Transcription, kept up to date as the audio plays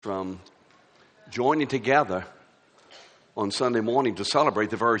from joining together on Sunday morning to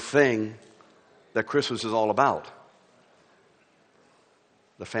celebrate the very thing that Christmas is all about,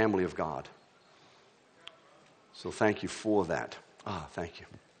 the family of God. So thank you for that. Thank you.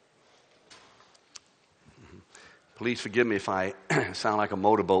 Please forgive me if I sound like a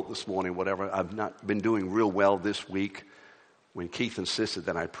motorboat this morning, whatever. I've not been doing real well this week. When Keith insisted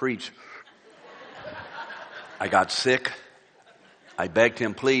that I preach, I got sick. I begged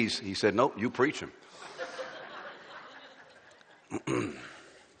him, please. He said, nope, you preach him.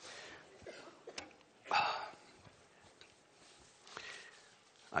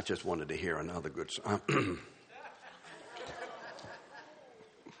 I just wanted to hear another good song.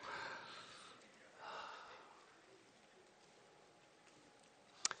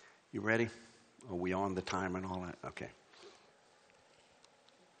 You ready? Are we on the timer and all that? Okay.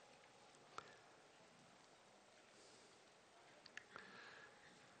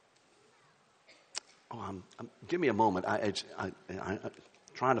 Give me a moment. I'm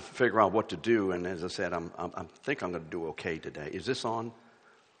trying to figure out what to do, and as I said, I think I'm going to do okay today. Is this on?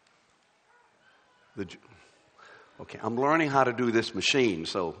 Okay, I'm learning how to do this machine,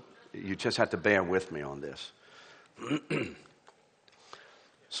 so you just have to bear with me on this.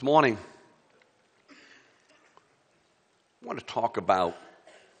 This morning, I want to talk about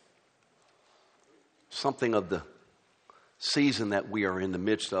something of the season that we are in the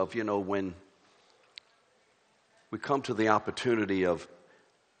midst of. You know, when we come to the opportunity of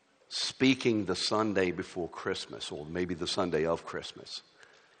speaking the Sunday before Christmas, or maybe the Sunday of Christmas,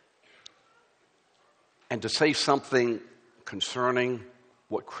 and to say something concerning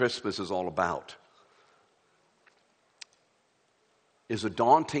what Christmas is all about is a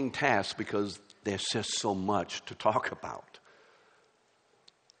daunting task because there's just so much to talk about.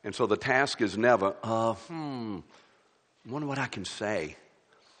 And so the task is never, I wonder what I can say.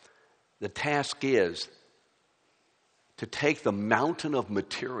 The task is to take the mountain of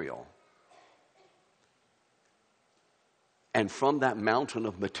material and from that mountain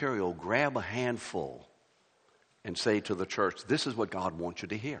of material grab a handful and say to the church, this is what God wants you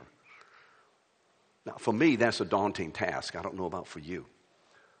to hear. Now, for me, that's a daunting task. I don't know about for you.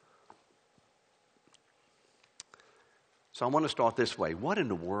 So I want to start this way. What in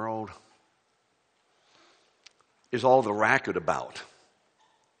the world is all the racket about?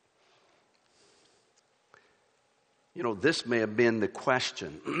 You know, this may have been the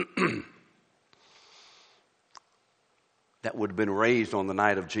question that would have been raised on the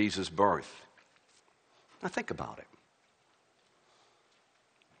night of Jesus' birth. Now think about it.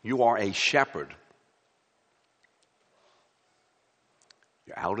 You are a shepherd.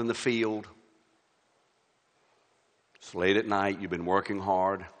 You're out in the field. It's late at night. You've been working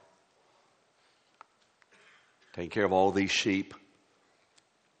hard, taking care of all these sheep.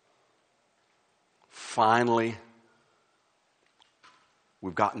 Finally,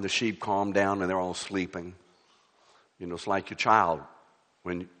 we've gotten the sheep calmed down and they're all sleeping. You know, it's like your child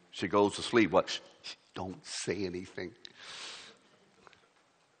when she goes to sleep. What? Don't say anything.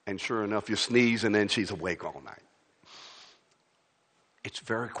 And sure enough, you sneeze and then she's awake all night. It's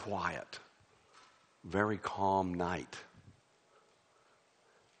very quiet, very calm night.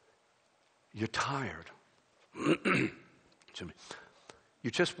 You're tired. You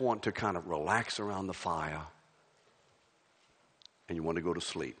just want to kind of relax around the fire and you want to go to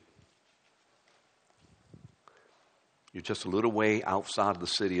sleep. You're just a little way outside of the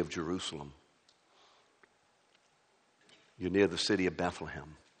city of Jerusalem. You're near the city of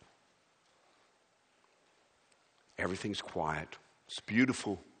Bethlehem. Everything's quiet. It's a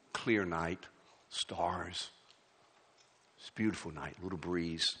beautiful, clear night. Stars. It's a beautiful night. A little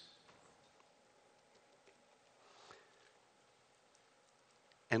breeze.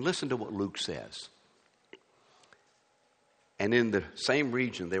 And listen to what Luke says. And in the same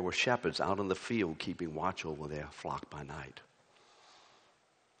region, there were shepherds out in the field keeping watch over their flock by night.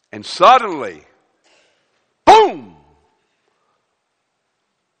 And suddenly, boom!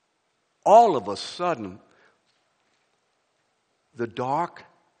 All of a sudden, the dark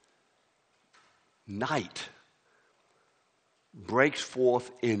night breaks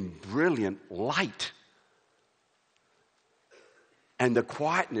forth in brilliant light. And the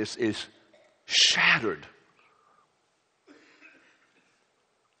quietness is shattered.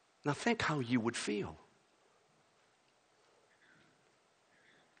 Now think how you would feel.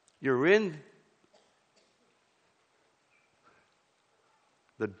 You're in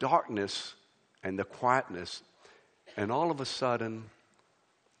the darkness and the quietness, and all of a sudden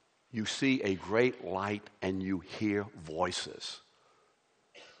you see a great light and you hear voices.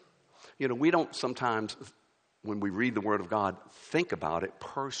 You know, we don't sometimes when we read the Word of God, think about it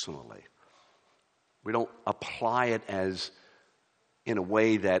personally. We don't apply it as in a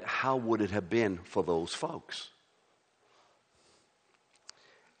way that how would it have been for those folks?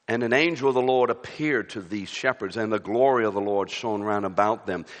 And an angel of the Lord appeared to these shepherds, and the glory of the Lord shone round about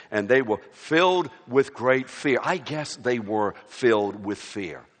them, and they were filled with great fear. I guess they were filled with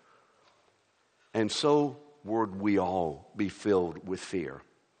fear. And so would we all be filled with fear.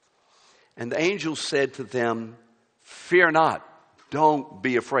 And the angel said to them, "Fear not, don't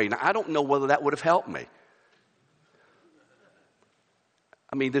be afraid." Now, I don't know whether that would have helped me.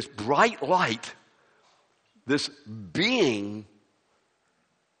 I mean, this bright light, this being,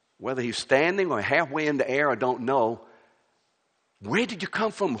 whether he's standing or halfway in the air, I don't know. Where did you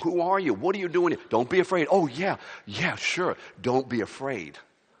come from? Who are you? What are you doing here? Don't be afraid. Oh, yeah, sure. Don't be afraid.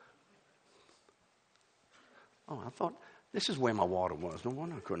 Oh, I thought, this is where my water was. No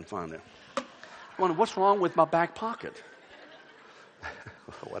wonder I couldn't find it. I wonder, what's wrong with my back pocket?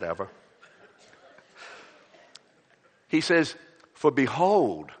 Whatever. He says, "For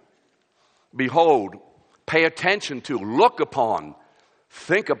behold, pay attention to, look upon,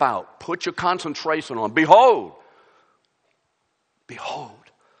 think about, put your concentration on. Behold,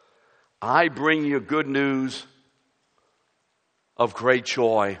 I bring you good news of great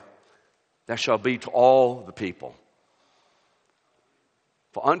joy that shall be to all the people.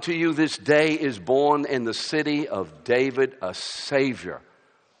 For unto you this day is born in the city of David a Savior,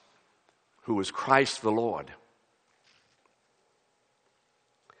 who is Christ the Lord.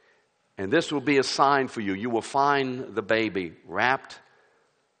 And this will be a sign for you. You will find the baby wrapped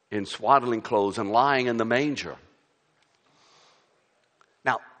in swaddling clothes and lying in the manger."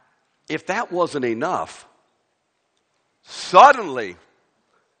 Now, if that wasn't enough, suddenly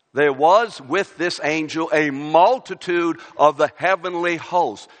there was with this angel a multitude of the heavenly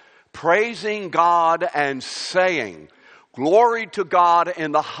host, praising God and saying, "Glory to God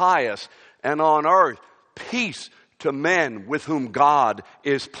in the highest, and on earth peace to men with whom God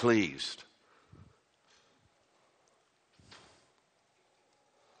is pleased."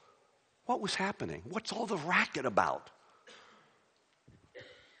 What was happening? What's all the racket about?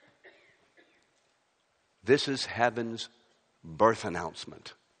 This is heaven's birth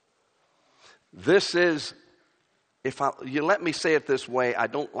announcement. This is, you let me say it this way, I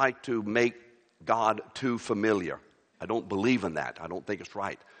don't like to make God too familiar. I don't believe in that. I don't think it's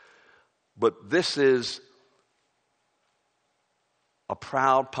right. But this is a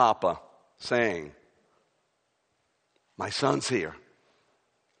proud papa saying, "My son's here.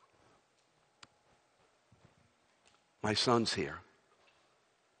 My son's here."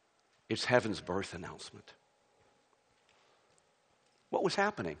 It's heaven's birth announcement. What was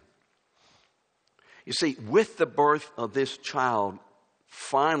happening? You see, with the birth of this child,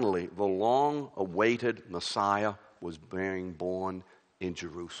 finally the long-awaited Messiah was being born in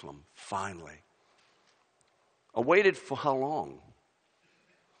Jerusalem. Finally. Awaited for how long?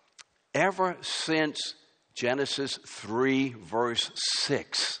 Ever since Genesis 3, verse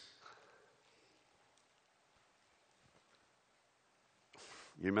 6.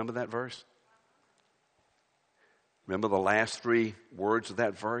 You remember that verse? Remember the last three words of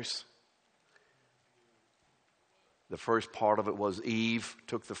that verse? The first part of it was Eve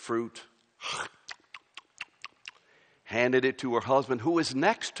took the fruit, handed it to her husband, who is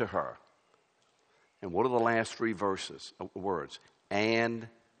next to her. And what are the last three words? And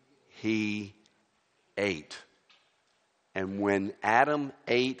he ate. And when Adam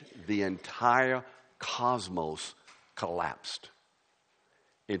ate, the entire cosmos collapsed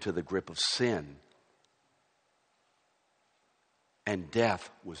into the grip of sin. And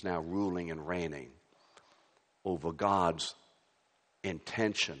death was now ruling and reigning over God's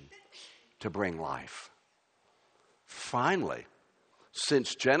intention to bring life. Finally,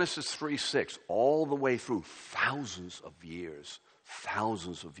 since Genesis 3:6, all the way through thousands of years,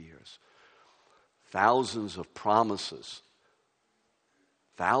 thousands of promises,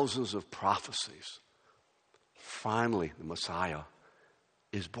 thousands of prophecies, finally the Messiah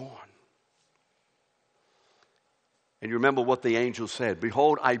is born. And you remember what the angel said,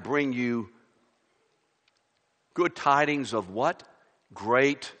 "Behold, I bring you good tidings of" what?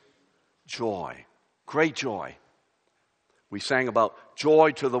 Great joy. Great joy. We sang about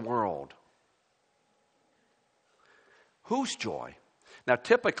joy to the world. Whose joy? Now,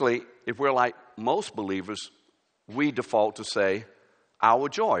 typically, if we're like most believers, we default to say, our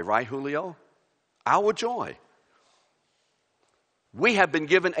joy, right, Julio? Our joy. We have been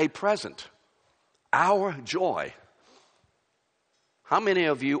given a present. Our joy. How many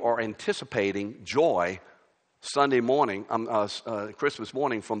of you are anticipating joy Sunday morning, Christmas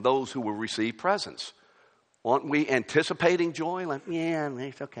morning, from those who will receive presents? Aren't we anticipating joy? Like, yeah,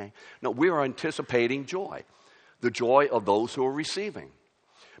 it's okay. No, we are anticipating joy. The joy of those who are receiving.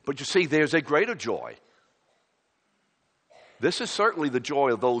 But you see, there's a greater joy. This is certainly the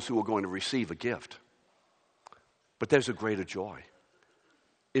joy of those who are going to receive a gift. But there's a greater joy.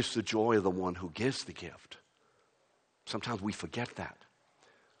 It's the joy of the one who gives the gift. Sometimes we forget that.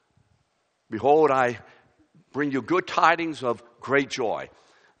 Behold, I bring you good tidings of great joy.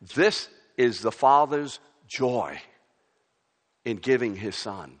 This is the Father's joy in giving his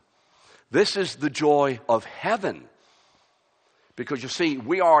Son. This is the joy of heaven. Because you see,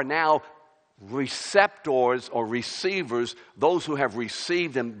 we are now receptors or receivers, those who have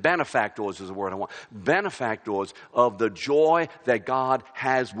received, and benefactors is the word I want, benefactors of the joy that God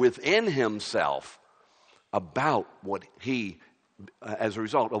has within himself about what he, as a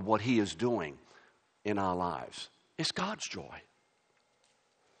result of what he is doing in our lives. It's God's joy.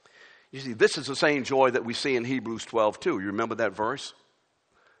 You see, this is the same joy that we see in Hebrews 12:2. You remember that verse?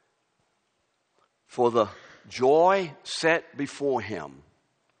 For the joy set before him,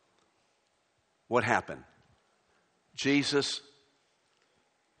 what happened? Jesus,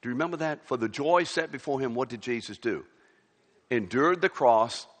 do you remember that? For the joy set before him, what did Jesus do? Endured the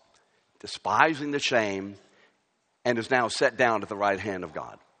cross, despising the shame, and is now set down at the right hand of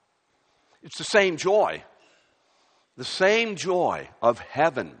God. It's the same joy. The same joy of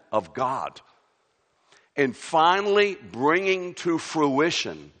heaven, of God, in finally bringing to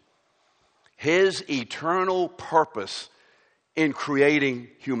fruition his eternal purpose in creating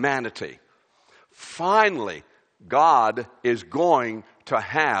humanity. Finally, God is going to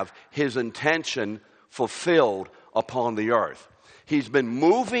have his intention fulfilled upon the earth. He's been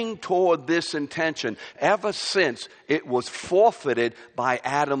moving toward this intention ever since it was forfeited by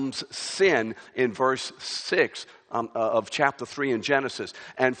Adam's sin in verse 6 of chapter 3 in Genesis.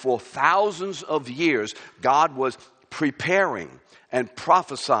 And for thousands of years, God was preparing and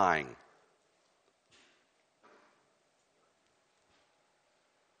prophesying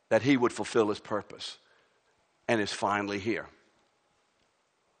that he would fulfill his purpose. And it's finally here.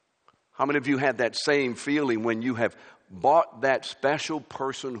 How many of you had that same feeling when you have bought that special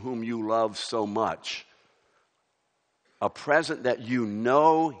person whom you love so much a present that you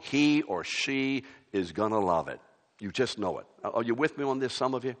know he or she is going to love it? You just know it. Are you with me on this,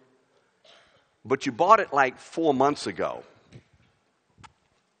 some of you? But you bought it like 4 months ago.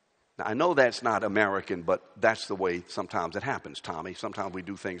 Now, I know that's not American, but that's the way sometimes it happens, Tommy. Sometimes we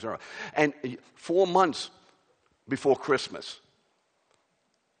do things early. And 4 months before Christmas.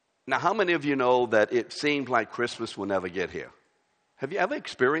 Now, how many of you know that it seems like Christmas will never get here? Have you ever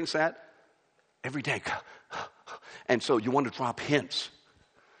experienced that? Every day. And so you want to drop hints.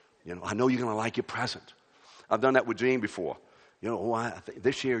 You know, I know you're going to like your present. I've done that with Jean before. You know, I think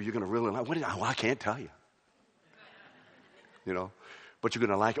this year you're going to really like. I can't tell you. You know, but you're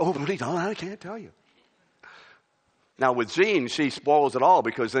going to like. Oh, please, I can't tell you. Now with Jean, she spoils it all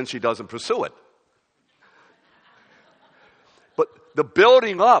because then she doesn't pursue it. But the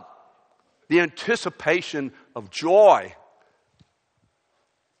building up, the anticipation of joy.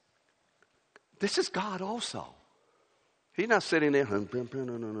 This is God also. He's not sitting there.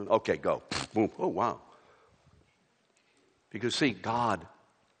 Okay, go. Boom. Oh, wow. Because, see, God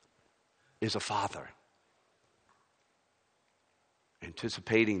is a father.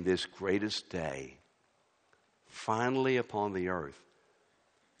 Anticipating this greatest day, finally upon the earth,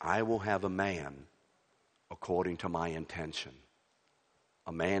 I will have a man according to my intention.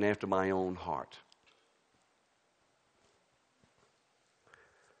 A man after my own heart.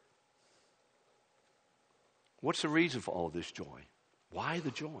 What's the reason for all this joy? Why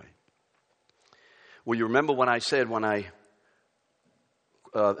the joy? Well, you remember what I said when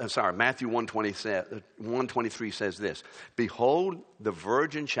Matthew 1:23 says this. Behold, the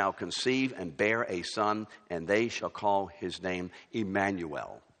virgin shall conceive and bear a son, and they shall call his name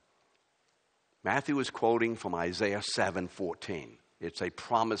Emmanuel. Matthew is quoting from Isaiah 7:14. It's a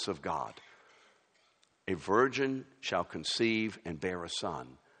promise of God. A virgin shall conceive and bear a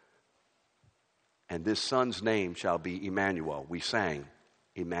son, and this son's name shall be Emmanuel. We sang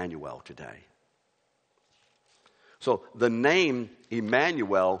Emmanuel today. So the name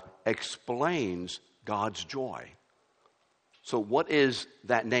Emmanuel explains God's joy. So what is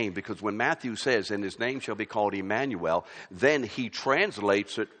that name? Because when Matthew says, and his name shall be called Emmanuel, then he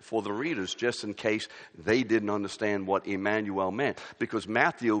translates it for the readers just in case they didn't understand what Emmanuel meant. Because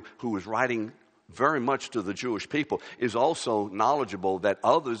Matthew, who was writing very much to the Jewish people, is also knowledgeable that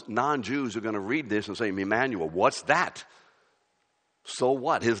others, non-Jews, are going to read this and say, Emmanuel, what's that? So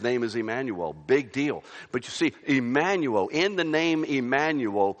what? His name is Emmanuel. Big deal. But you see, Emmanuel, in the name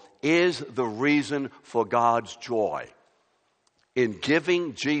Emmanuel, is the reason for God's joy. In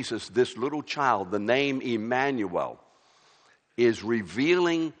giving Jesus, this little child, the name Emmanuel, is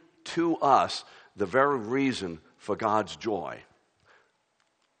revealing to us the very reason for God's joy.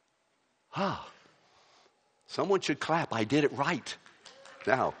 Someone should clap. I did it right.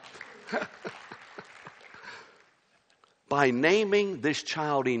 Now, by naming this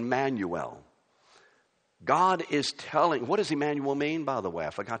child Emmanuel, God is telling, what does Emmanuel mean, by the way? I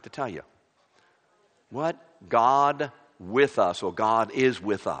forgot to tell you. What? God with us, or God is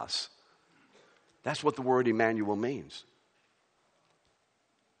with us. That's what the word Emmanuel means.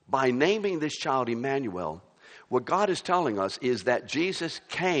 By naming this child Emmanuel, what God is telling us is that Jesus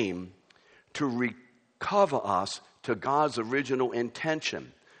came to recover us to God's original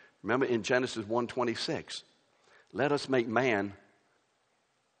intention. Remember in Genesis 1:26, let us make man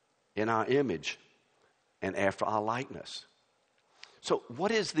in our image and after our likeness. So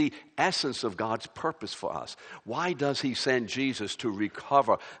what is the essence of God's purpose for us? Why does he send Jesus to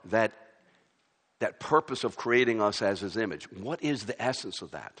recover that purpose of creating us as his image? What is the essence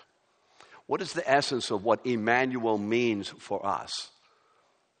of that? What is the essence of what Emmanuel means for us?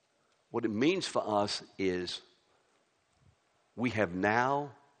 What it means for us is we have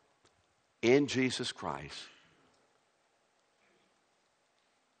now, in Jesus Christ,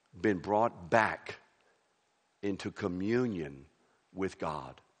 been brought back into communion with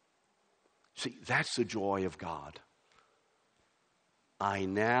God. See, that's the joy of God. I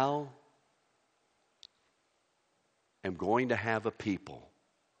now am going to have a people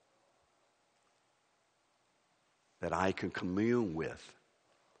that I can commune with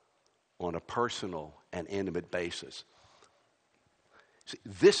on a personal and intimate basis. See,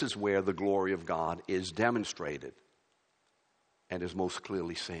 this is where the glory of God is demonstrated and is most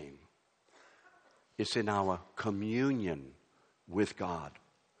clearly seen. It's in our communion with God.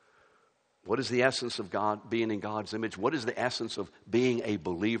 What is the essence of God being in God's image? What is the essence of being a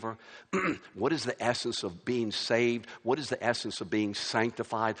believer? What is the essence of being saved? What is the essence of being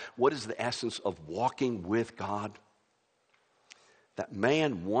sanctified? What is the essence of walking with God? That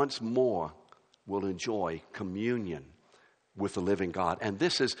man once more will enjoy communion with the living God. And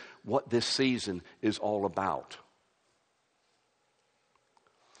this is what this season is all about.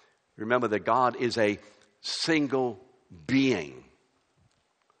 Remember that God is a single being.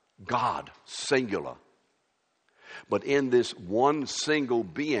 God, singular. But in this one single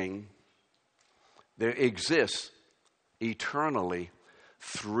being, there exists eternally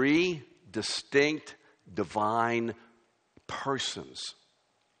three distinct divine persons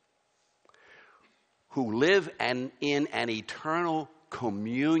who live in an eternal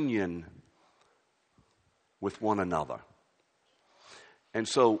communion with one another. And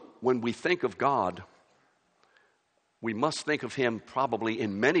so when we think of God, we must think of him probably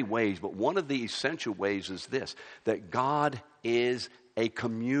in many ways, but one of the essential ways is this, that God is a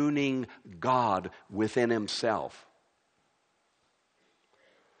communing God within himself.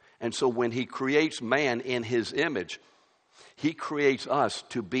 And so when he creates man in his image, he creates us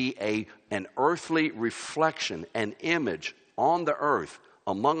to be an earthly reflection, an image on the earth,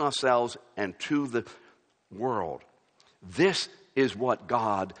 among ourselves and to the world. This is what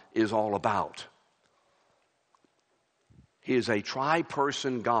God is all about. He is a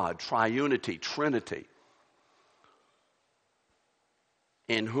tri-person God, triunity, Trinity,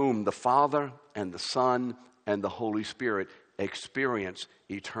 in whom the Father and the Son and the Holy Spirit experience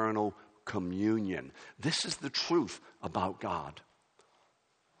eternal communion. This is the truth about God.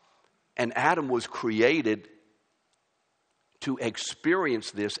 And Adam was created to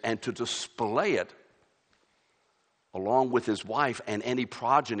experience this and to display it along with his wife and any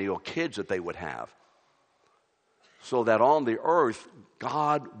progeny or kids that they would have, so that on the earth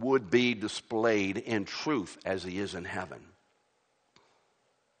God would be displayed in truth as he is in heaven.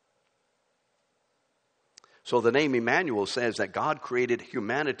 So the name Emmanuel says that God created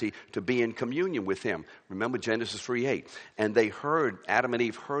humanity to be in communion with him. Remember Genesis 3:8. And Adam and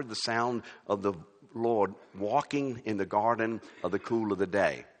Eve heard the sound of the Lord walking in the garden of the cool of the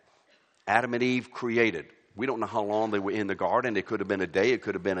day. Adam and Eve created. We don't know how long they were in the garden. It could have been a day, it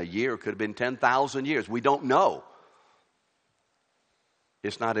could have been a year, it could have been 10,000 years. We don't know.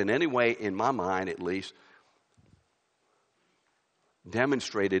 It's not in any way, in my mind at least,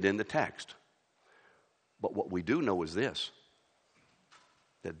 demonstrated in the text. But what we do know is this,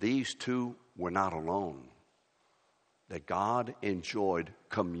 that these two were not alone. That God enjoyed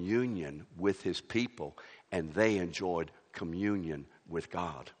communion with his people, and they enjoyed communion with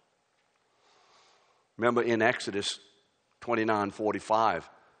God. Remember in Exodus 29:45.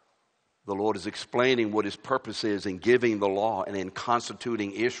 The Lord is explaining what his purpose is in giving the law and in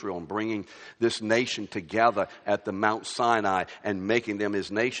constituting Israel and bringing this nation together at the Mount Sinai and making them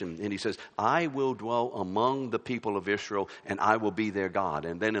his nation. And he says, I will dwell among the people of Israel and I will be their God.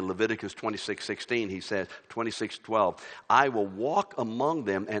 And then in Leviticus 26:16, he says, 26:12, I will walk among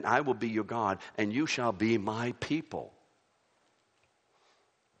them and I will be your God and you shall be my people.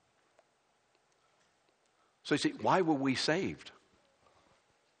 So you see, why were we saved?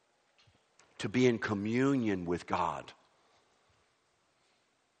 To be in communion with God.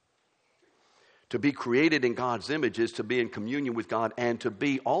 To be created in God's image is to be in communion with God and to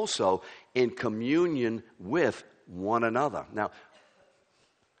be also in communion with one another. Now,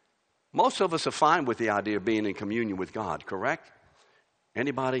 most of us are fine with the idea of being in communion with God, correct?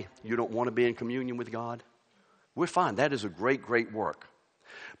 Anybody, you don't want to be in communion with God? We're fine. That is a great, great work.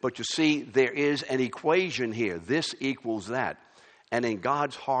 But you see, there is an equation here. This equals that. And in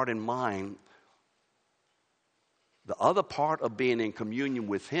God's heart and mind, the other part of being in communion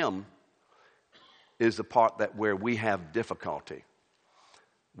with him is the part that where we have difficulty.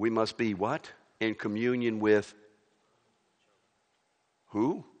 We must be what? In communion with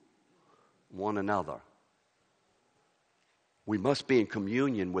who? One another. We must be in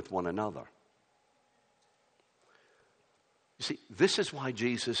communion with one another. You see, this is why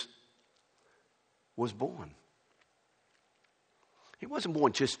Jesus was born. He wasn't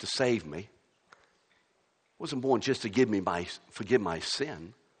born just to save me. Wasn't born just to forgive my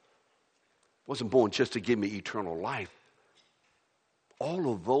sin. Wasn't born just to give me eternal life.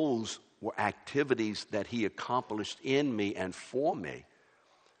 All of those were activities that he accomplished in me and for me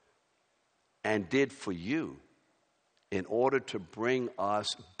and did for you in order to bring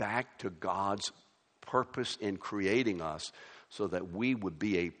us back to God's purpose in creating us so that we would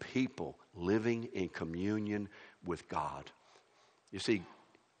be a people living in communion with God. You see,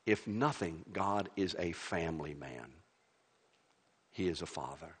 if nothing, God is a family man. He is a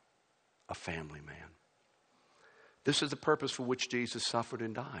father, a family man. This is the purpose for which Jesus suffered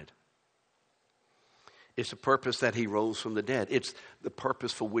and died. It's the purpose that he rose from the dead. It's the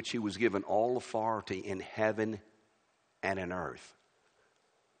purpose for which he was given all authority in heaven and in earth.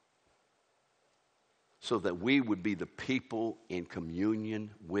 So that we would be the people in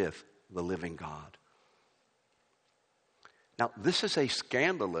communion with the living God. Now, this is a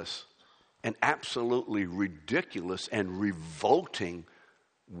scandalous and absolutely ridiculous and revolting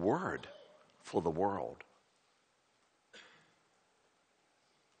word for the world.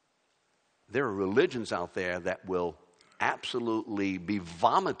 There are religions out there that will absolutely be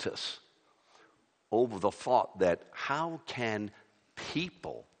vomitous over the thought that how can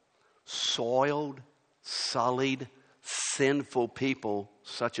people, soiled, sullied, sinful people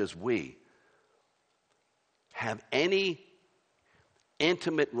such as we, have any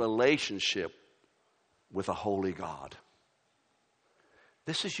intimate relationship with a holy God.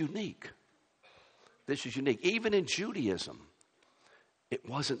 This is unique. This is unique. Even in Judaism, it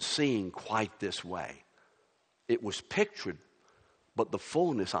wasn't seen quite this way. It was pictured, but the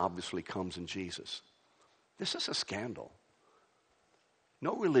fullness obviously comes in Jesus. This is a scandal.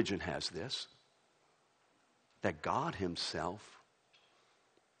 No religion has this. That God himself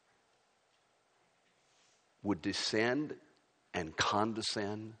would descend and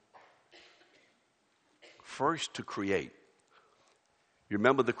condescend first to create. You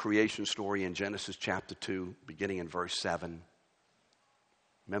remember the creation story in Genesis chapter 2, beginning in verse 7?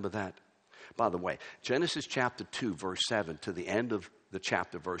 Remember that? By the way, Genesis chapter 2, verse 7 to the end of the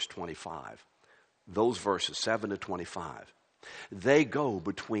chapter, verse 25. Those verses, 7 to 25. They go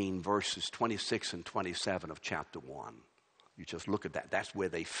between verses 26 and 27 of chapter 1. You just look at that. That's where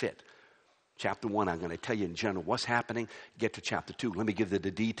they fit. Chapter 1, I'm going to tell you in general what's happening. Get to chapter 2. Let me give you the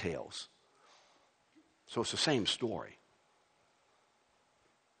details. So it's the same story.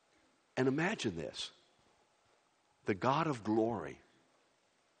 And imagine this. The God of glory,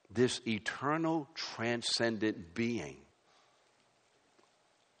 this eternal, transcendent being,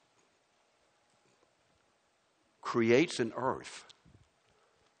 creates an earth.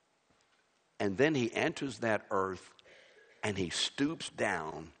 And then he enters that earth and he stoops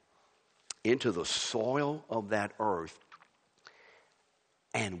down into the soil of that earth.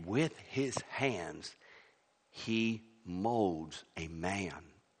 And with his hands, he molds a man.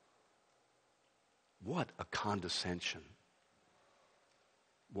 What a condescension.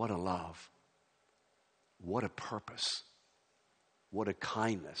 What a love. What a purpose. What a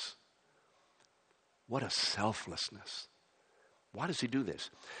kindness. What a selflessness. Why does he do this?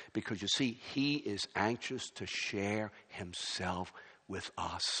 Because you see, he is anxious to share himself with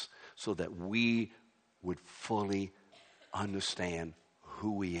us so that we would fully understand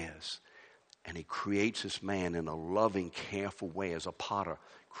who he is. And he creates this man in a loving, careful way as a potter,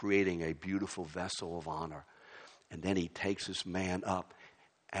 creating a beautiful vessel of honor. And then he takes this man up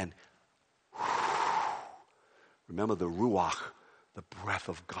and remember the ruach, the breath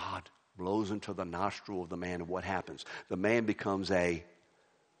of God, blows into the nostril of the man. And what happens? The man becomes a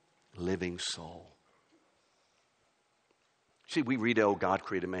living soul. See, we read, oh, God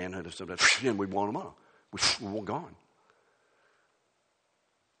created man, and we want him on. We want gone.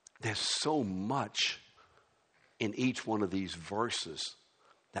 There's so much in each one of these verses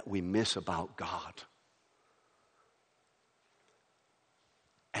that we miss about God.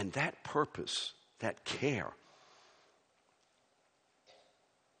 And that purpose, that care,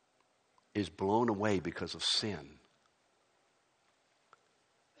 is blown away because of sin.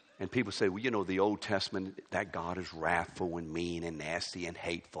 And people say, well, you know, the Old Testament, that God is wrathful and mean and nasty and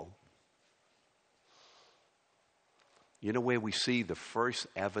hateful. You know where we see the first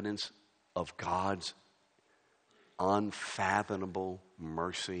evidence of God's unfathomable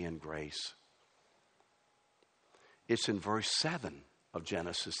mercy and grace? It's in verse 7 of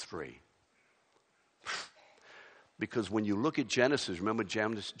Genesis 3. Because when you look at Genesis, remember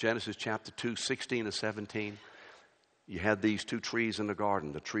Genesis chapter 2, 16 and 17? You had these two trees in the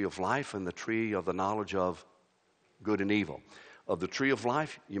garden, the tree of life and the tree of the knowledge of good and evil. Of the tree of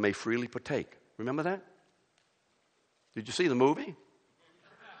life, you may freely partake. Remember that? Did you see the movie?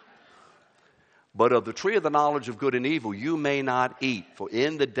 But of the tree of the knowledge of good and evil, you may not eat. For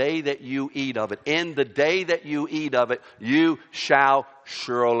in the day that you eat of it, you shall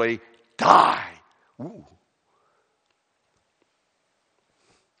surely die. Ooh.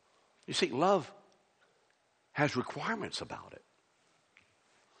 You see, love has requirements about it.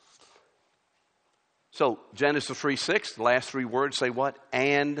 So Genesis 3:6, the last three words say what?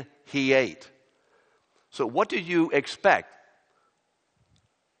 And he ate. So what did you expect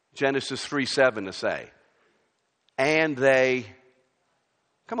Genesis 3:7 to say? And they,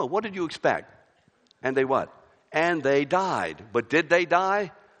 come on, what did you expect? And they what? And they died. But did they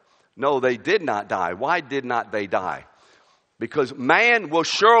die? No, they did not die. Why did not they die? Because man will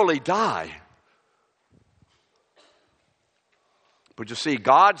surely die. But you see,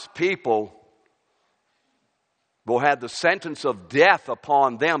 God's people will have the sentence of death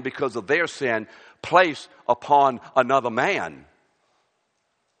upon them because of their sin placed upon another man.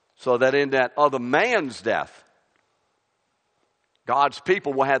 So that in that other man's death, God's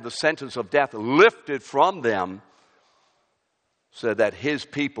people will have the sentence of death lifted from them so that his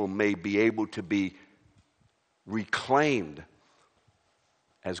people may be able to be reclaimed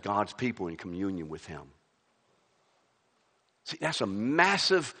as God's people in communion with him. See, that's a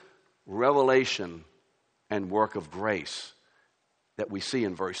massive revelation and work of grace that we see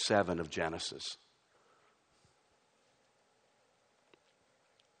in verse 7 of Genesis.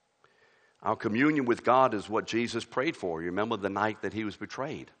 Our communion with God is what Jesus prayed for. You remember the night that he was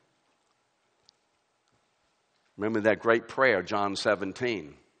betrayed? Remember that great prayer, John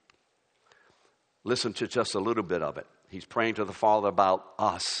 17. Listen to just a little bit of it. He's praying to the Father about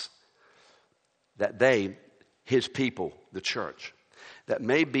us, that they, his people, the church, that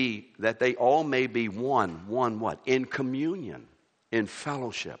they all may be one what? In communion, in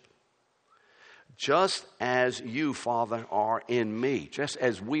fellowship. Just as you, Father, are in me, just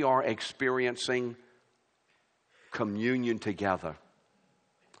as we are experiencing communion together,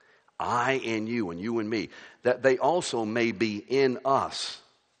 I in you and you in me, that they also may be in us.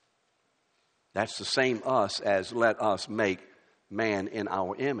 That's the same us as let us make man in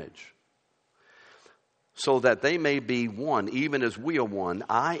our image. So that they may be one, even as we are one,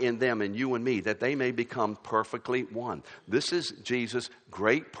 I in them and you in me, that they may become perfectly one. This is Jesus'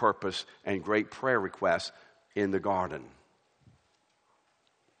 great purpose and great prayer request in the garden.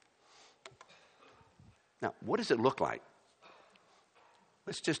 Now, what does it look like?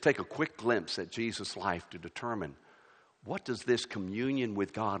 Let's just take a quick glimpse at Jesus' life to determine what does this communion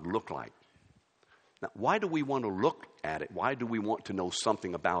with God look like. Now, why do we want to look at it? Why do we want to know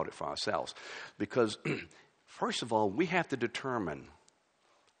something about it for ourselves? Because, first of all, we have to determine,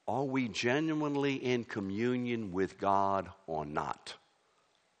 are we genuinely in communion with God or not?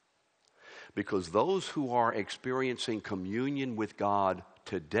 Because those who are experiencing communion with God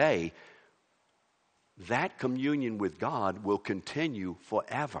today, that communion with God will continue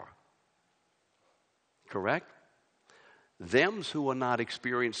forever. Correct? Them who are not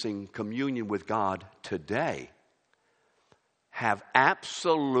experiencing communion with God today have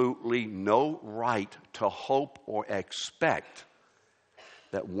absolutely no right to hope or expect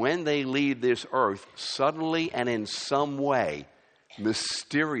that when they leave this earth, suddenly and in some way,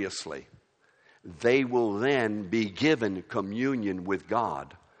 mysteriously, they will then be given communion with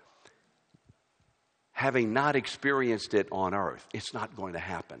God, having not experienced it on earth. It's not going to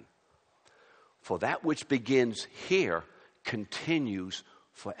happen. For that which begins here continues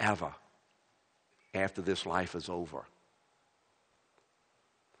forever after this life is over.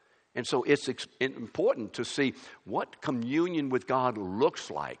 And so it's important to see what communion with God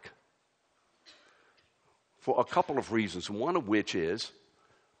looks like for a couple of reasons. One of which is,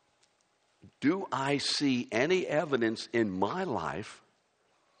 do I see any evidence in my life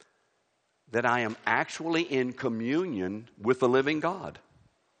that I am actually in communion with the living God?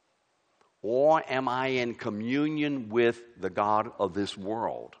 Or am I in communion with the God of this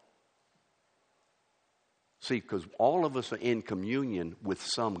world? See, because all of us are in communion with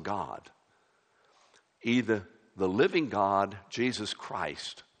some God. Either the living God, Jesus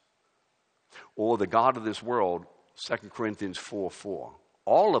Christ, or the God of this world, 2 Corinthians 4:4.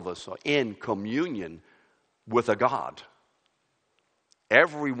 All of us are in communion with a God.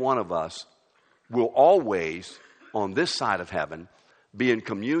 Every one of us will always, on this side of heaven, be in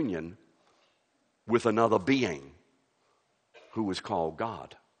communion with another being who is called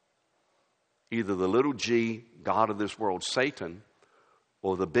God. Either the little g, God of this world, Satan,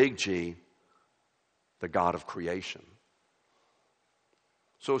 or the big G, the God of creation.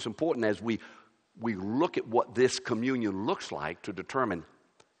 So it's important as we look at what this communion looks like to determine,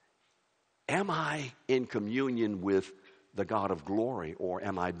 am I in communion with the God of glory, or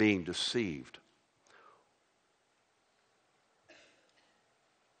am I being deceived?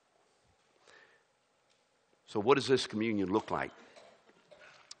 So what does this communion look like?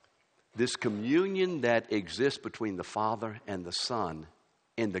 This communion that exists between the Father and the Son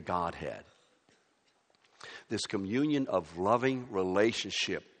in the Godhead. This communion of loving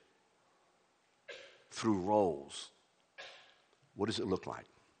relationship through roles. What does it look like?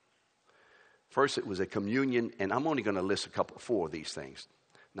 First, it was a communion, and I'm only going to list four of these things,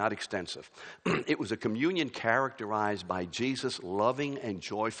 not extensive. It was a communion characterized by Jesus' loving and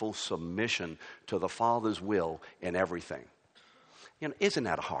joyful submission to the Father's will in everything. You know, isn't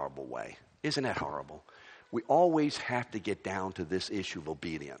that a horrible way? Isn't that horrible? We always have to get down to this issue of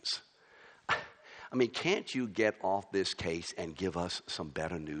obedience. I mean, can't you get off this case and give us some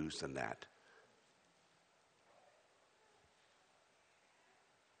better news than that?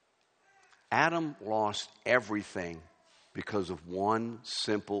 Adam lost everything because of one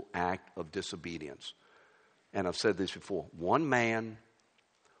simple act of disobedience. And I've said this before. One man,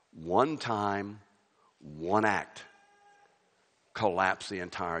 one time, one act collapsed the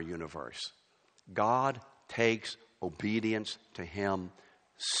entire universe. God takes obedience to him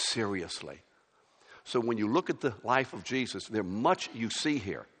seriously. So when you look at the life of Jesus, there's much you see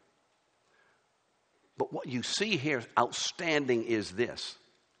here. But what you see here outstanding is this: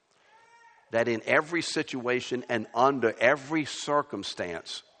 that in every situation and under every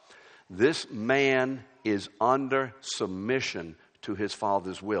circumstance, this man is under submission to his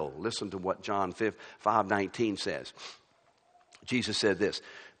Father's will. Listen to what John 5:19 says. Jesus said this,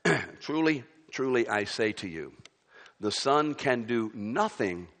 "Truly, truly I say to you, the Son can do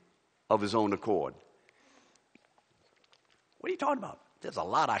nothing of his own accord." What are you talking about? There's a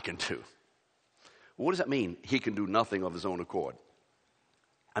lot I can do. What does that mean, he can do nothing of his own accord?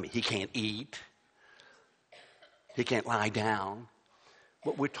 I mean, he can't eat. He can't lie down.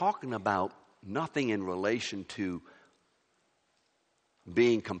 But we're talking about nothing in relation to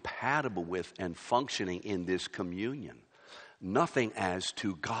being compatible with and functioning in this communion. Nothing as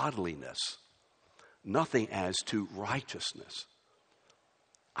to godliness. Nothing as to righteousness.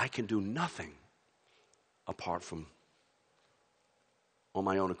 I can do nothing apart from on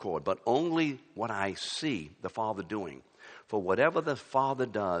my own accord, but only what I see the Father doing. For whatever the Father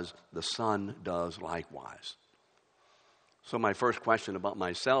does, the Son does likewise. So my first question about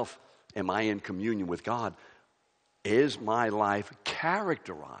myself, am I in communion with God? Is my life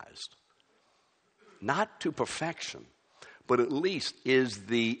characterized, not to perfection, but at least is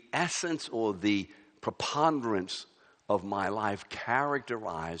the essence or the preponderance of my life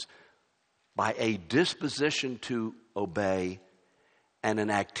characterized by a disposition to obey and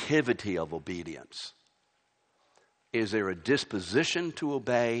an activity of obedience? Is there a disposition to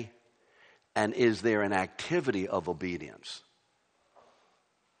obey, and is there an activity of obedience?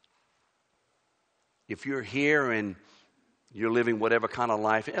 If you're here and you're living whatever kind of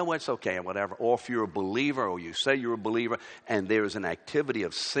life, oh, it's okay, whatever. Or if you're a believer, or you say you're a believer, and there's an activity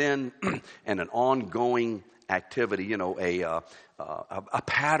of sin and an ongoing activity, you know, a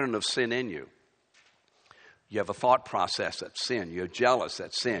pattern of sin in you. You have a thought process that's sin. You're jealous,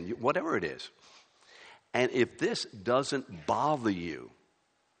 that's sin. Whatever it is. And if this doesn't bother you,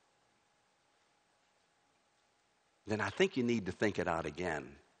 then I think you need to think it out again.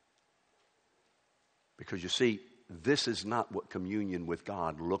 Because you see, this is not what communion with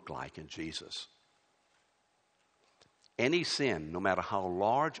God looked like in Jesus. Any sin, no matter how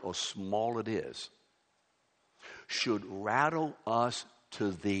large or small it is, should rattle us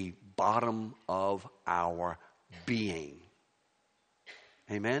to the bottom of our being.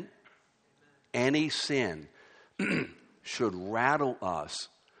 Amen? Any sin should rattle us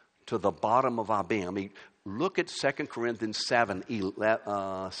to the bottom of our being. I mean, look at 2 Corinthians 7,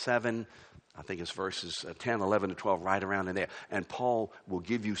 I think it's verses 10, 11 to 12, right around in there. And Paul will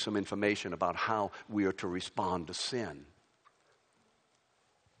give you some information about how we are to respond to sin.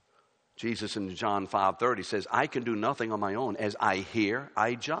 Jesus in John 5:30 says, I can do nothing on my own. As I hear,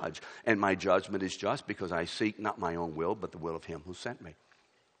 I judge. And my judgment is just because I seek not my own will, but the will of him who sent me.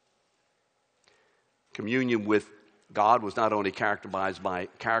 Communion with God was not only characterized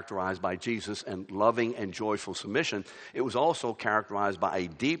by Jesus and loving and joyful submission, it was also characterized by a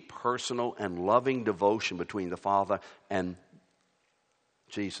deep personal and loving devotion between the Father and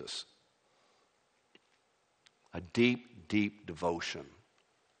Jesus. A deep, deep devotion.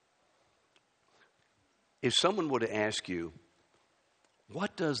 If someone were to ask you,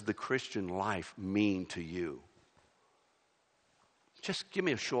 what does the Christian life mean to you? Just give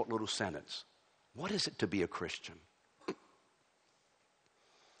me a short little sentence. What is it to be a Christian?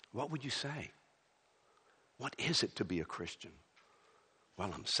 What would you say? What is it to be a Christian? Well,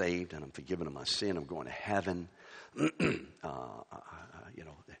 I'm saved and I'm forgiven of my sin. I'm going to heaven.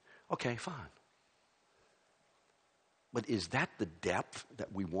 Okay, fine. But is that the depth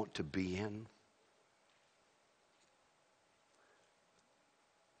that we want to be in?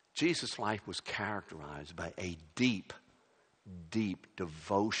 Jesus' life was characterized by a deep, deep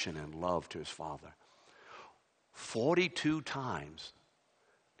devotion and love to his Father. 42 times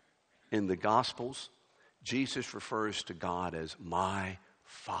in the Gospels, Jesus refers to God as my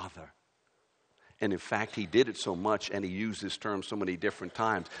Father. And in fact, he did it so much and he used this term so many different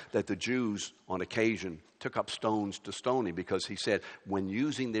times that the Jews, on occasion, took up stones to stone him because he said, when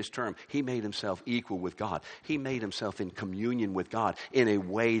using this term, he made himself equal with God. He made himself in communion with God in a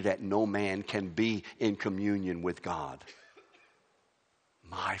way that no man can be in communion with God.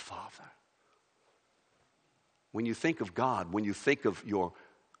 My Father. When you think of God, when you think of your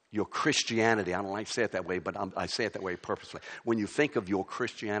Christianity, I don't like to say it that way, but I say it that way purposely. When you think of your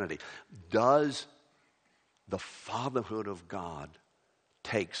Christianity, does the fatherhood of God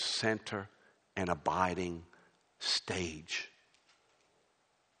take center and abiding stage?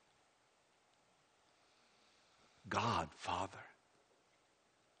 God, Father,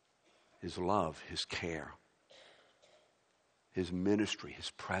 his love, his care, his ministry, his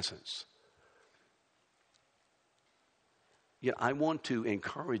presence. Yet I want to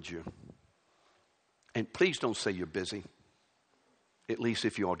encourage you, and please don't say you're busy. At least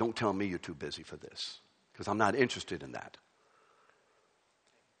if you are, don't tell me you're too busy for this, because I'm not interested in that.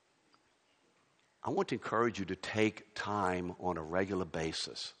 I want to encourage you to take time on a regular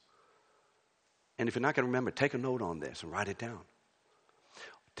basis. And if you're not going to remember, take a note on this and write it down.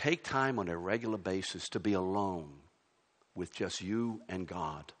 Take time on a regular basis to be alone with just you and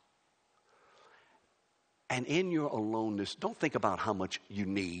God. And in your aloneness, don't think about how much you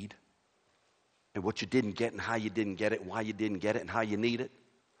need and what you didn't get and how you didn't get it, why you didn't get it and how you need it.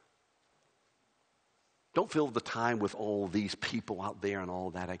 Don't fill the time with all these people out there and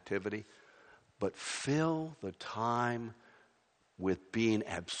all that activity, but fill the time with being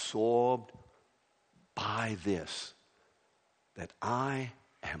absorbed by this, that I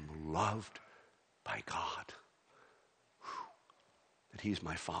am loved by God, that he's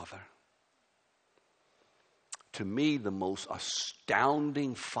my Father. To me, the most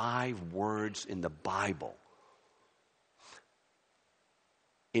astounding 5 words in the Bible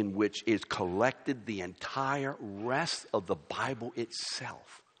in which is collected the entire rest of the Bible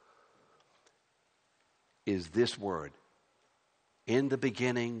itself is this word. In the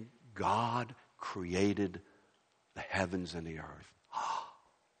beginning, God created the heavens and the earth.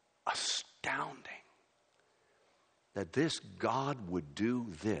 Astounding that this God would do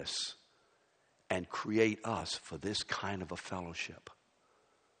this and create us for this kind of a fellowship.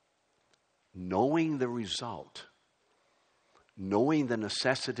 Knowing the result, knowing the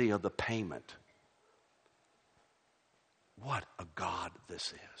necessity of the payment. What a God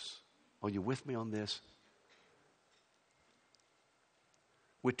this is. Are you with me on this?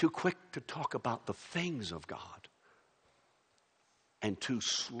 We're too quick to talk about the things of God and too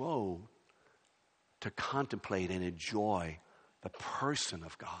slow to contemplate and enjoy the person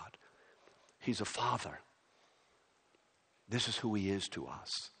of God. He's a Father. This is who he is to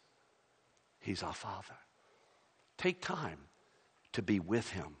us. He's our Father. Take time to be with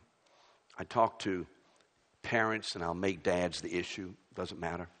him. I talk to parents, and I'll make dads the issue. Doesn't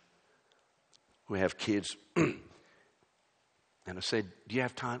matter. We have kids. And I said, do you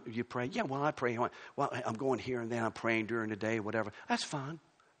have time? Do you pray? Yeah, well, I pray. Well, I'm going here and then. I'm praying during the day, whatever. That's fine.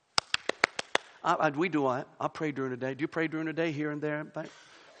 We do it. I pray during the day. Do you pray during the day here and there?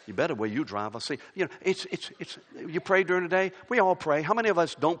 You better where you drive. I'll see. You know, you pray during the day? We all pray. How many of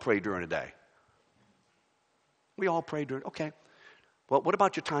us don't pray during the day? We all pray during, okay. Well, what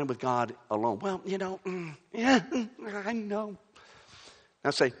about your time with God alone? Well, you know, I know.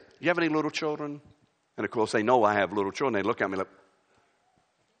 Now say, do you have any little children? And of course, they know I have little children. They look at me like,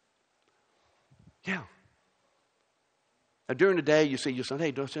 yeah. Now, during the day, you see your son,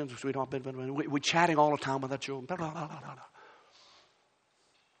 hey, sweetheart, we're chatting all the time with our children. Blah, blah, blah, blah, blah.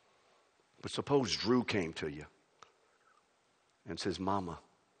 But suppose Drew came to you and says, Mama,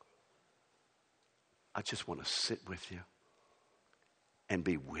 I just want to sit with you and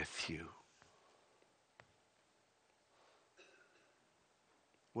be with you.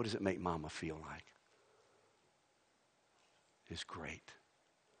 What does it make Mama feel like? It's great.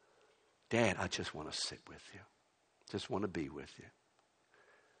 Dad, I just want to sit with you. Just want to be with you.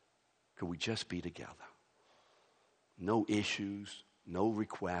 Could we just be together? No issues, no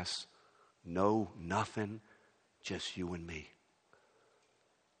requests, no nothing, just you and me.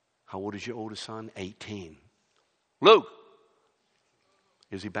 How old is your oldest son? 18. Luke!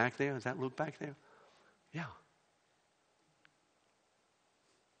 Is he back there? Is that Luke back there? Yeah.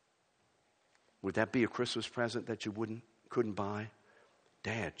 Would that be a Christmas present that you couldn't buy?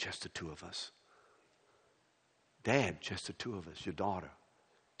 Dad, just the two of us. Dad, just the two of us. Your daughter.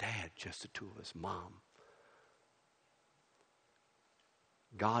 Dad, just the two of us. Mom.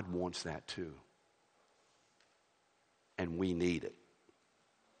 God wants that too. And we need it.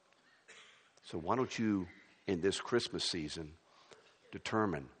 So why don't you, in this Christmas season,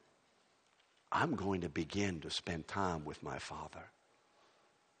 determine, I'm going to begin to spend time with my Father.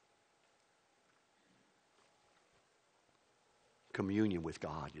 Communion with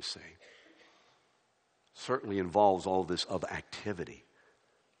God, you see, certainly involves all this other activity.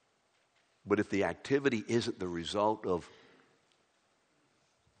 But if the activity isn't the result of,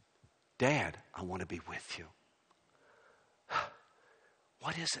 Dad, I want to be with you.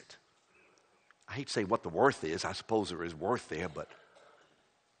 What is it? I hate to say what the worth is. I suppose there is worth there, but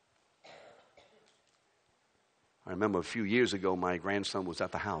I remember a few years ago, my grandson was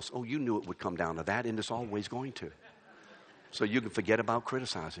at the house. Oh, you knew it would come down to that, and it's always going to. So you can forget about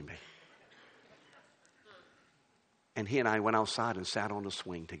criticizing me. And he and I went outside and sat on the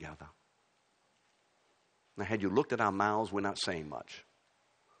swing together. Now, had you looked at our mouths, we're not saying much.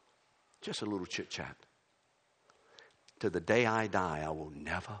 Just a little chit-chat. To the day I die, I will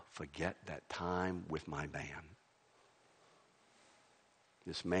never forget that time with my man.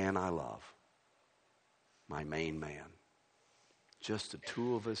 This man I love. My main man. Just the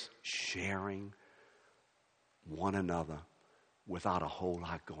two of us sharing one another without a whole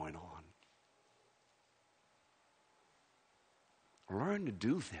lot going on. Learn to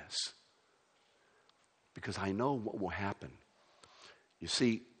do this because I know what will happen. You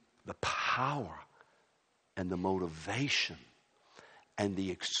see, the power and the motivation and the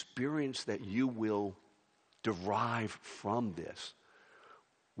experience that you will derive from this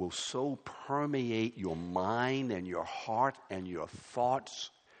will so permeate your mind and your heart and your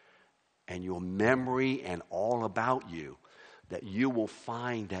thoughts and your memory and all about you that you will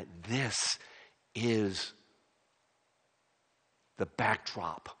find that this is the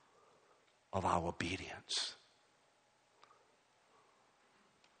backdrop of our obedience.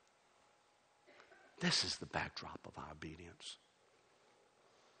 This is the backdrop of our obedience.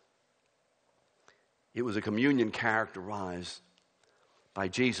 It was a communion characterized by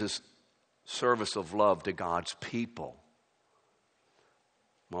Jesus' service of love to God's people.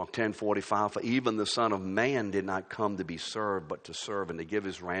 Mark 10:45, for even the Son of Man did not come to be served, but to serve and to give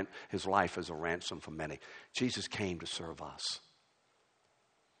his life as a ransom for many. Jesus came to serve us.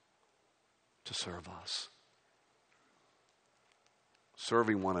 To serve us.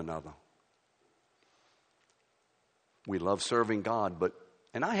 Serving one another. We love serving God,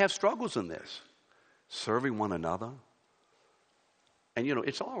 and I have struggles in this. Serving one another. And you know,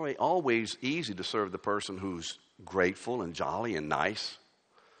 it's always easy to serve the person who's grateful and jolly and nice.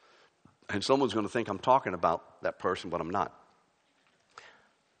 And someone's going to think I'm talking about that person, but I'm not.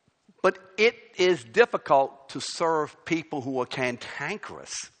 But it is difficult to serve people who are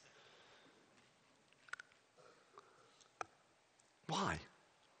cantankerous. Why?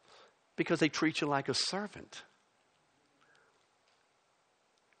 Because they treat you like a servant.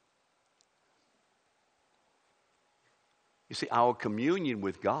 You see, our communion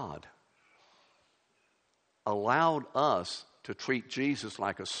with God allowed us to treat Jesus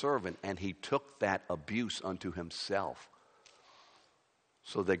like a servant, and he took that abuse unto himself,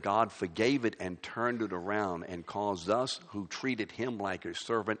 so that God forgave it and turned it around and caused us who treated him like a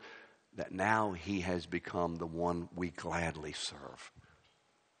servant, that now he has become the one we gladly serve.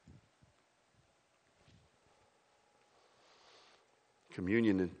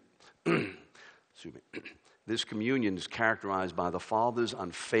 Communion, excuse me. This communion is characterized by the Father's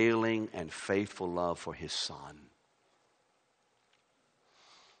unfailing and faithful love for his Son.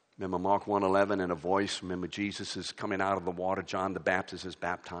 Remember Mark 1:11, and a voice, remember Jesus is coming out of the water. John the Baptist has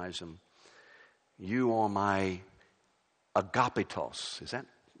baptized him. You are my agapetos. Is that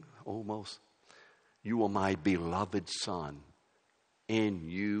almost? You are my beloved Son. In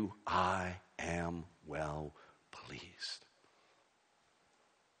you I am well pleased.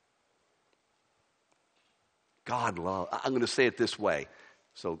 God loves, I'm going to say it this way,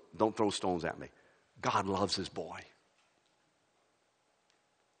 so don't throw stones at me. God loves his boy.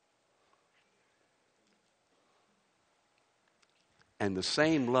 And the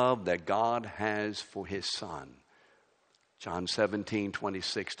same love that God has for his Son, John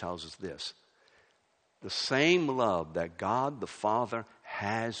 17:26 tells us this. The same love that God the Father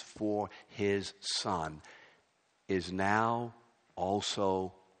has for his Son is now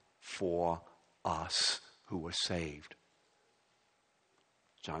also for us who are saved.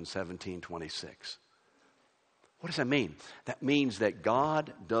 John 17:26. What does that mean? That means that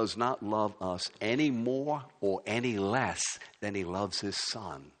God does not love us any more or any less than he loves his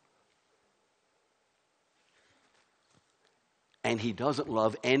Son. And he doesn't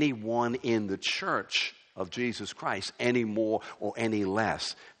love anyone in the church of Jesus Christ any more or any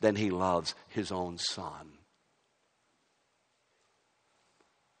less than he loves his own Son.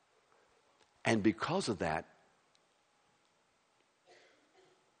 And because of that,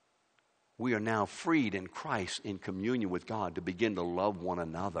 we are now freed in Christ in communion with God to begin to love one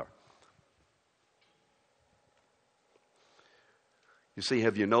another. You see,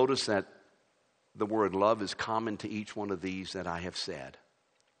 have you noticed that the word love is common to each one of these that I have said?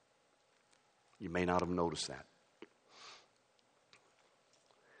 You may not have noticed that.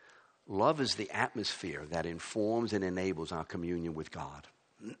 Love is the atmosphere that informs and enables our communion with God.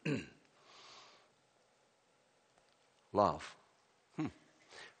 Love.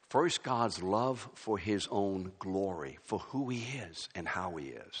 First, God's love for his own glory, for who he is and how he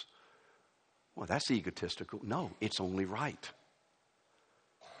is. Well, that's egotistical. No, it's only right.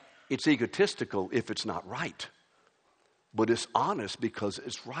 It's egotistical if it's not right. But it's honest because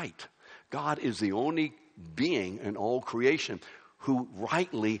it's right. God is the only being in all creation who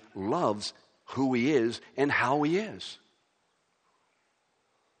rightly loves who he is and how he is.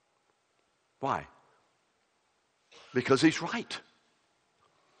 Why? Because he's right.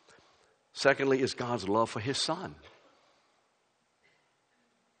 Secondly, is God's love for his Son.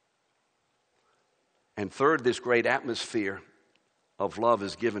 And third, this great atmosphere of love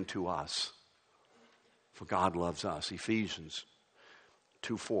is given to us. For God loves us. Ephesians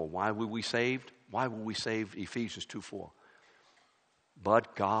 2:4. Why were we saved? Why were we saved? Ephesians 2:4.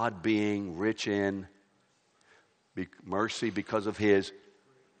 But God being rich in mercy because of his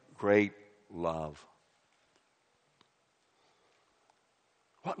great love.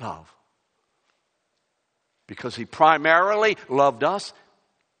 What love? Because he primarily loved us?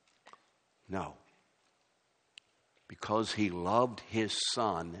 No. Because he loved his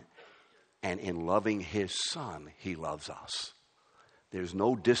Son, and in loving his Son, he loves us. There's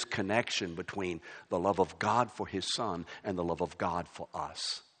no disconnection between the love of God for his Son and the love of God for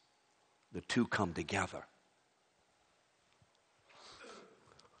us. The two come together.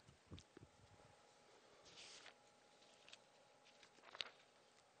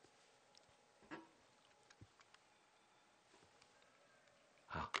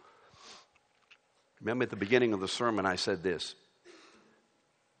 Remember at the beginning of the sermon I said this.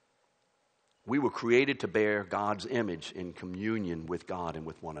 We were created to bear God's image in communion with God and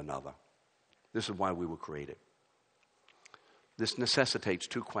with one another. This is why we were created. This necessitates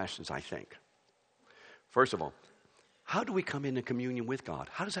two questions, I think. First of all, how do we come into communion with God?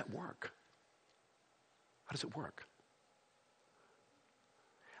 How does that work? How does it work?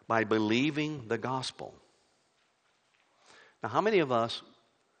 By believing the gospel. Now, how many of us,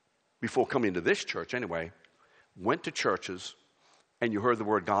 before coming to this church anyway, went to churches and you heard the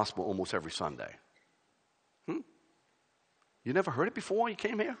word gospel almost every Sunday? You never heard it before you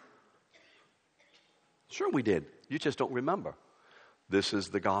came here? Sure we did. You just don't remember. This is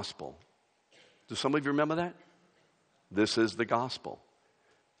the gospel. Do some of you remember that? This is the gospel.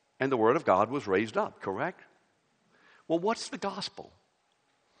 And the word of God was raised up, correct? Well, what's the gospel?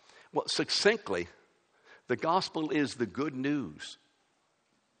 Well, succinctly, the gospel is the good news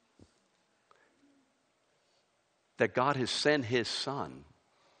that God has sent his Son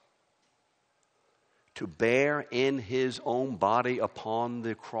to bear in his own body upon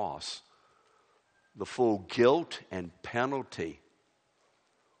the cross the full guilt and penalty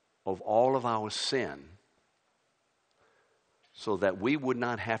of all of our sin, so that we would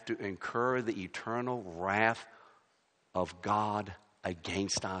not have to incur the eternal wrath of God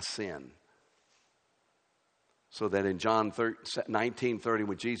against our sin. So that in John 19:30,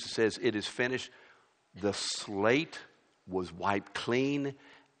 when Jesus says, "It is finished," the slate was wiped clean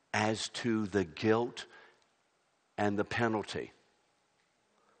as to the guilt and the penalty.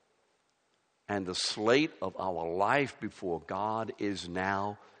 And the slate of our life before God is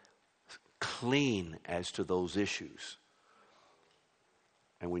now clean as to those issues.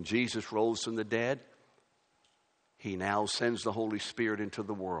 And when Jesus rose from the dead, he now sends the Holy Spirit into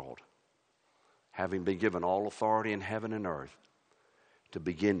the world, having been given all authority in heaven and earth, to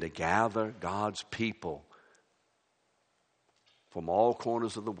begin to gather God's people from all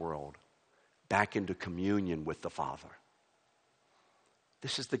corners of the world back into communion with the Father.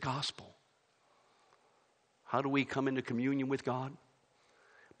 This is the gospel. How do we come into communion with God?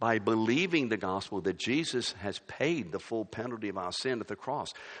 By believing the gospel that Jesus has paid the full penalty of our sin at the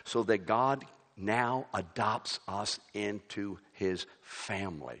cross, so that God now adopts us into his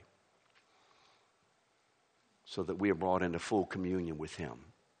family, so that we are brought into full communion with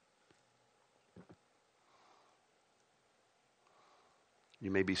him.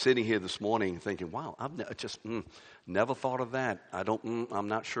 You may be sitting here this morning thinking, wow, I've just never thought of that. I'm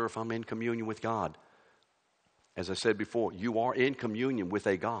not sure if I'm in communion with God. As I said before, you are in communion with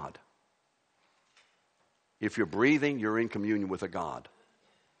a God. If you're breathing, you're in communion with a God.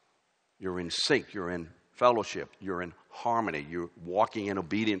 You're in sync, you're in fellowship, you're in harmony, you're walking in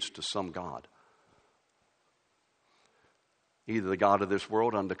obedience to some God. Either the God of this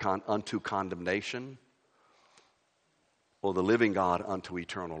world unto condemnation, or the living God unto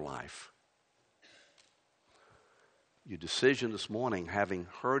eternal life. Your decision this morning, having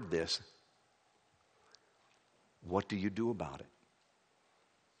heard this, what do you do about it?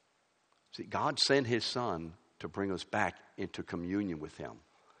 See, God sent his Son to bring us back into communion with him.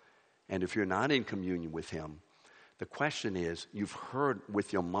 And if you're not in communion with him, the question is, you've heard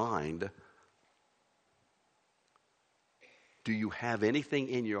with your mind, do you have anything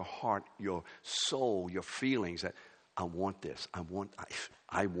in your heart, your soul, your feelings that I want this. I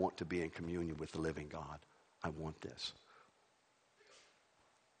want to be in communion with the living God. I want this.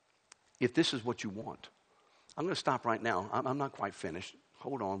 If this is what you want, I'm going to stop right now. I'm not quite finished.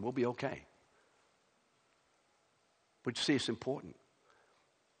 Hold on, we'll be okay. But you see, it's important.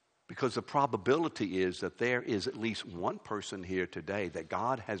 Because the probability is that there is at least one person here today that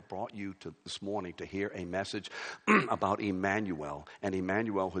God has brought you to this morning to hear a message about Emmanuel. And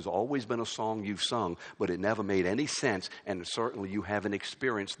Emmanuel has always been a song you've sung, but it never made any sense, and certainly you haven't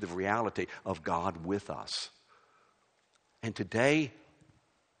experienced the reality of God with us. And today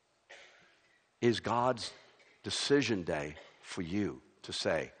is God's decision day for you to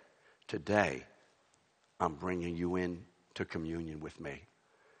say, today I'm bringing you into communion with me.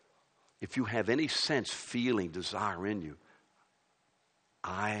 If you have any sense, feeling, desire in you,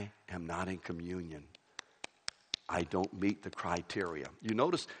 I am not in communion. I don't meet the criteria.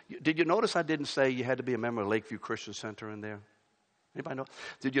 Did you notice I didn't say you had to be a member of Lakeview Christian Center in there? Anybody know?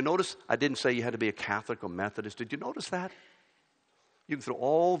 Did you notice I didn't say you had to be a Catholic or Methodist? Did you notice that? You can throw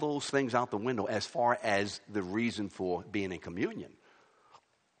all those things out the window as far as the reason for being in communion.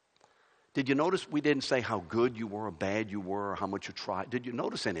 Did you notice we didn't say how good you were or bad you were or how much you tried? Did you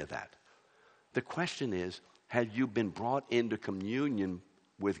notice any of that? The question is, have you been brought into communion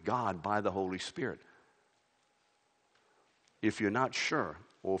with God by the Holy Spirit? If you're not sure,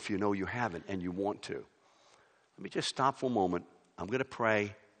 or if you know you haven't and you want to, let me just stop for a moment. I'm going to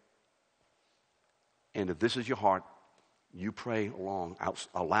pray. And if this is your heart, you pray along, out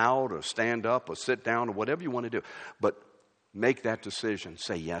aloud or stand up or sit down or whatever you want to do. But make that decision.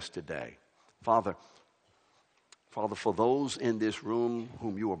 Say yes today. Father, for those in this room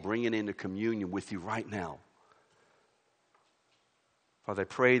whom you are bringing into communion with you right now, Father, I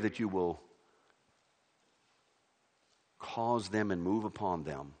pray that you will cause them and move upon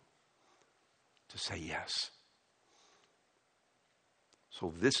them to say yes.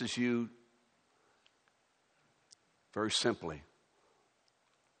 So this is you, very simply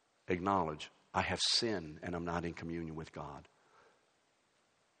acknowledge, I have sinned and I'm not in communion with God.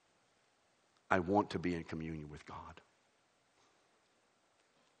 I want to be in communion with God.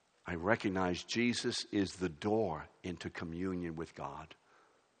 I recognize Jesus is the door into communion with God.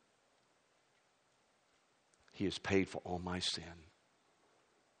 He has paid for all my sin.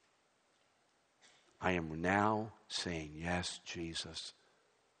 I am now saying, yes, Jesus,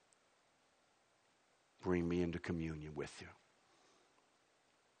 bring me into communion with you.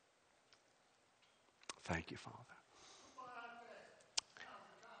 Thank you, Father.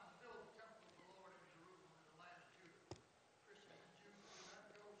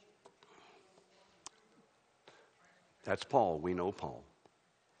 That's Paul. We know Paul.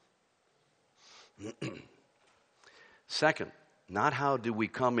 Second, not how do we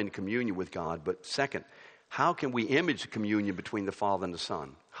come in communion with God, but second, how can we image the communion between the Father and the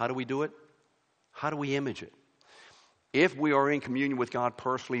Son? How do we do it? How do we image it? If we are in communion with God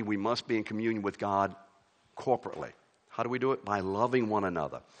personally, we must be in communion with God corporately. How do we do it? By loving one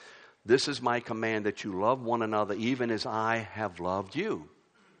another. This is my command, that you love one another even as I have loved you.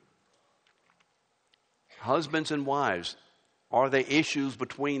 Husbands and wives, are there issues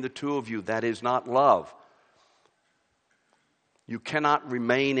between the two of you that is not love? You cannot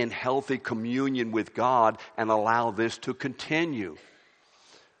remain in healthy communion with God and allow this to continue.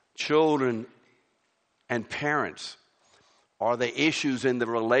 Children and parents, are there issues in the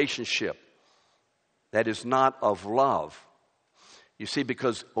relationship that is not of love? You see,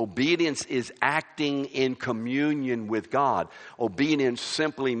 because obedience is acting in communion with God. Obedience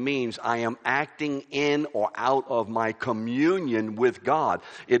simply means I am acting in or out of my communion with God.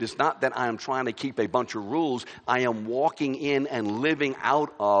 It is not that I am trying to keep a bunch of rules. I am walking in and living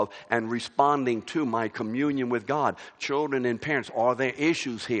out of and responding to my communion with God. Children and parents, are there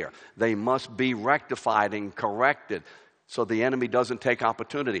issues here? They must be rectified and corrected, so the enemy doesn't take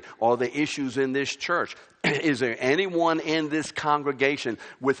opportunity. Are there issues in this church? Is there anyone in this congregation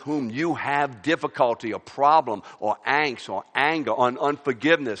with whom you have difficulty, a problem, or angst, or anger, or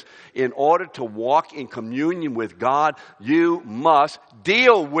unforgiveness? In order to walk in communion with God, you must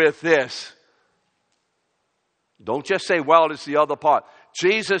deal with this. Don't just say, well, it's the other part.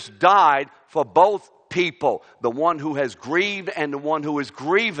 Jesus died for both people, the one who has grieved and the one who is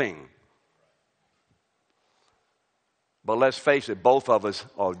grieving. But let's face it, both of us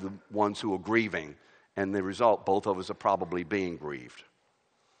are the ones who are grieving. And the result, both of us are probably being grieved.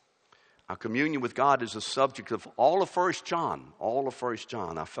 Our communion with God is a subject of all of 1 John. All of 1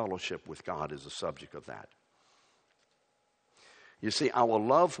 John, our fellowship with God is a subject of that. You see, our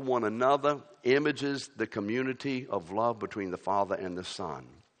love for one another images the community of love between the Father and the Son.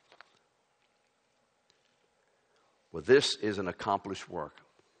 Well, this is an accomplished work.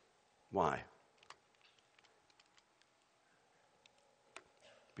 Why?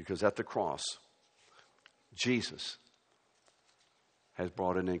 Because at the cross, Jesus has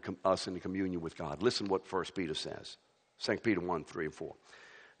brought us into communion with God. Listen what 1 Peter says. 2 Peter 1, 3 and 4.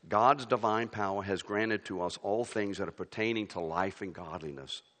 God's divine power has granted to us all things that are pertaining to life and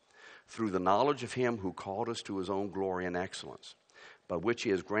godliness, through the knowledge of him who called us to his own glory and excellence, by which he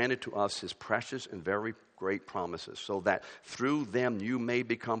has granted to us his precious and very great promises, so that through them you may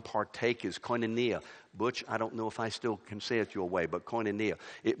become partakers. Koinonia. Butch, I don't know if I still can say it your way, but koinonia.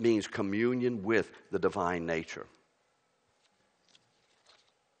 It means communion with the divine nature.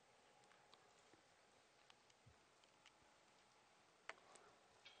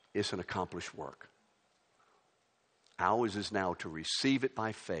 It's an accomplished work. Ours is now to receive it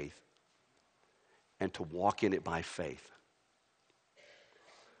by faith and to walk in it by faith.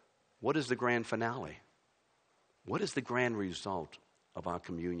 What is the grand finale? What is the grand result of our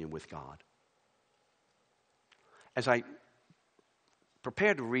communion with God? As I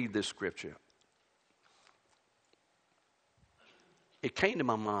prepared to read this scripture, it came to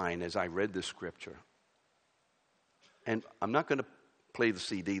my mind as I read this scripture, and I'm not going to play the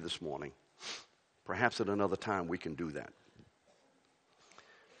CD this morning. Perhaps at another time we can do that.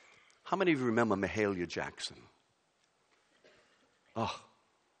 How many of you remember Mahalia Jackson? Oh,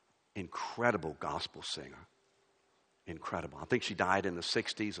 incredible gospel singer. Incredible. I think she died in the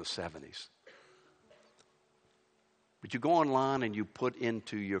 60s or 70s. But you go online and you put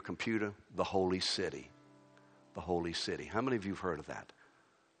into your computer, the Holy City. The Holy City. How many of you have heard of that?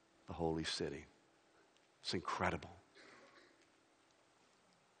 The Holy City. It's incredible.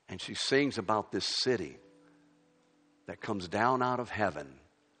 And she sings about this city that comes down out of heaven,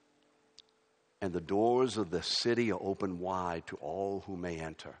 and the doors of the city are open wide to all who may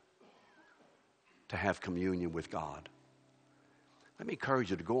enter to have communion with God. Let me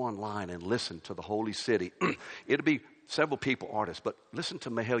encourage you to go online and listen to the Holy City. It'll be several people, artists, but listen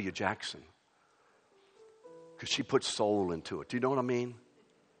to Mahalia Jackson, because she put soul into it. Do you know what I mean?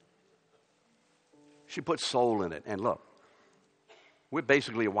 She put soul in it. And look, We're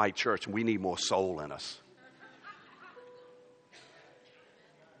basically a white church, and we need more soul in us.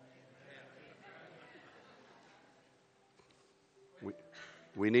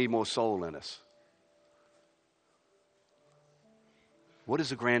 We need more soul in us. What is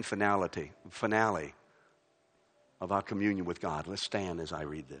the grand finale of our communion with God? Let's stand as I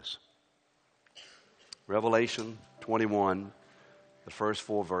read this. Revelation 21, the first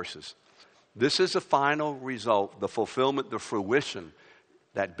 4 verses. This is the final result, the fulfillment, the fruition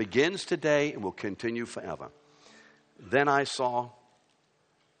that begins today and will continue forever. Then I saw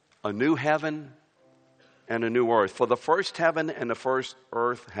a new heaven and a new earth. For the first heaven and the first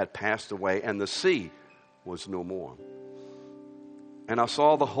earth had passed away, and the sea was no more. And I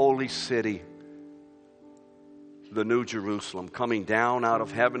saw the holy city, the new Jerusalem, coming down out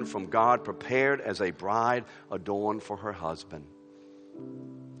of heaven from God, prepared as a bride adorned for her husband.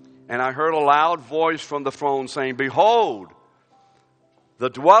 And I heard a loud voice from the throne saying, Behold, the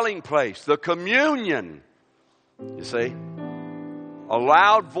dwelling place, the communion. You see? A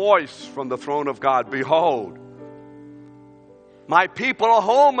loud voice from the throne of God. Behold, my people are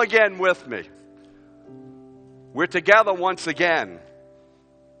home again with me. We're together once again.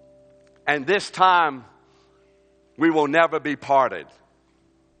 And this time, we will never be parted.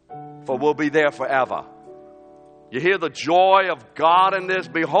 For we'll be there forever. You hear the joy of God in this?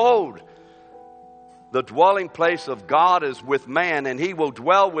 Behold, the dwelling place of God is with man, and he will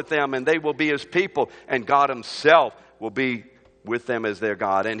dwell with them, and they will be his people, and God himself will be with them as their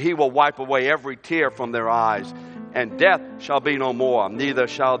God. And he will wipe away every tear from their eyes, and death shall be no more. Neither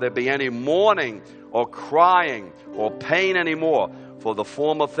shall there be any mourning or crying or pain anymore, for the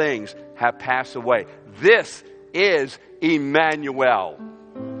former things have passed away. This is Emmanuel.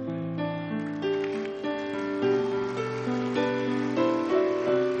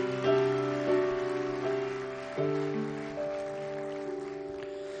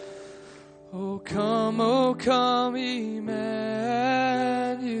 Oh come, Emmanuel,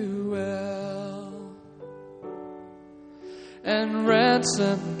 and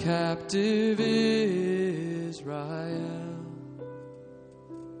ransom captive Israel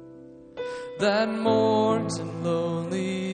that mourns and